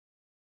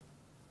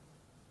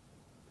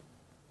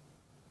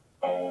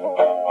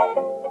Hang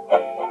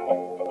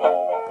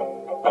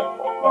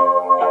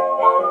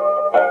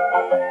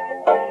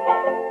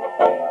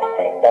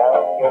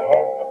down your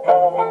head,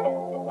 Tom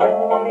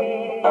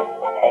Dooley.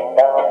 Hang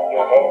down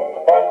your head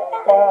and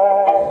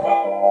cry.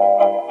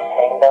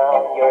 Hang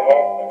down your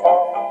head,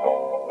 Tom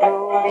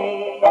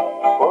Dooley.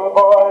 Poor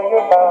boy,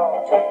 you're bound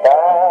to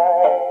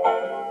die.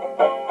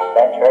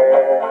 Met her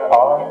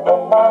on the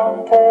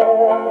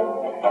mountain,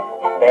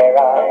 there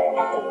I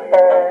took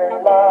her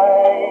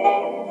life.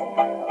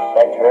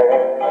 Met her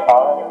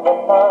on the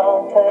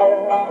mountain,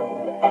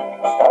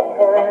 struck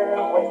her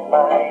with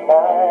my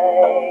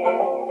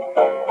knife.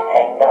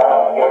 Hang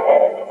down your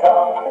head,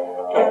 Tom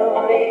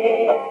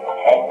Dooley.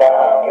 Hang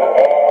down your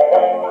head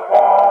and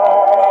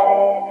cry.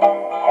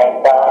 Hang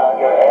down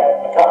your head,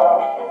 Tom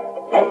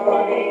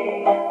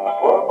Dooley.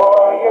 Poor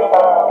boy, you're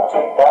bound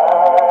to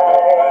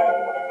die.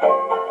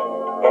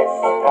 This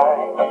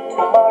time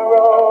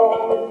tomorrow,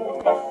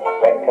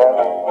 reckon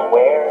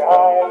where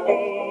I've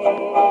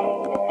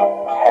been.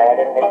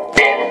 Hadn't it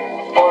been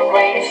for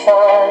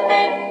Grayson,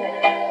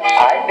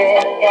 I've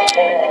been in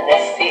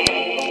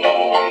Tennessee.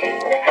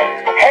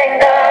 Hang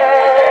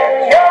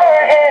down your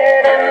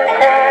head and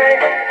cry.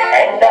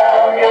 Hang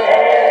down your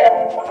head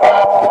and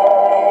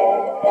cry.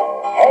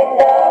 Hang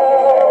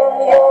down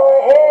your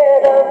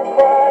head and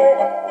cry.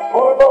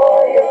 Poor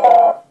boy, you're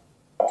bound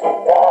to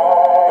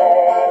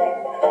die.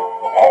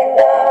 Hang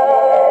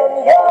down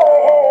your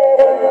head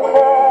and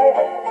cry.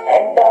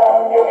 Hang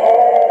down your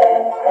head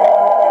and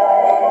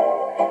cry.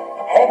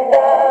 Hang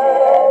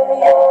down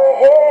your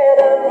head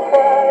and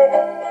cry.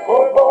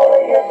 Poor boy,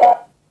 you're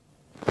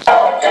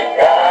bound to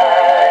die.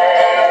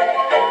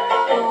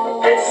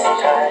 This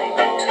time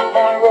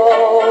tomorrow,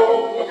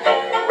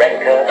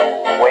 reckon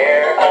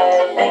where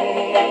I'll be.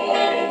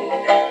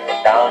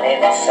 Down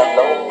in some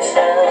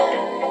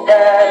lonesome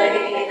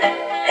valley,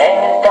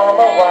 hanging from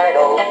a white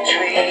oak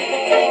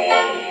tree.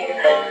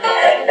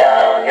 Hang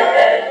down your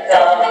head,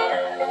 Tom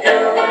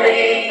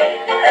Dooley.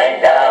 Hang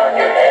down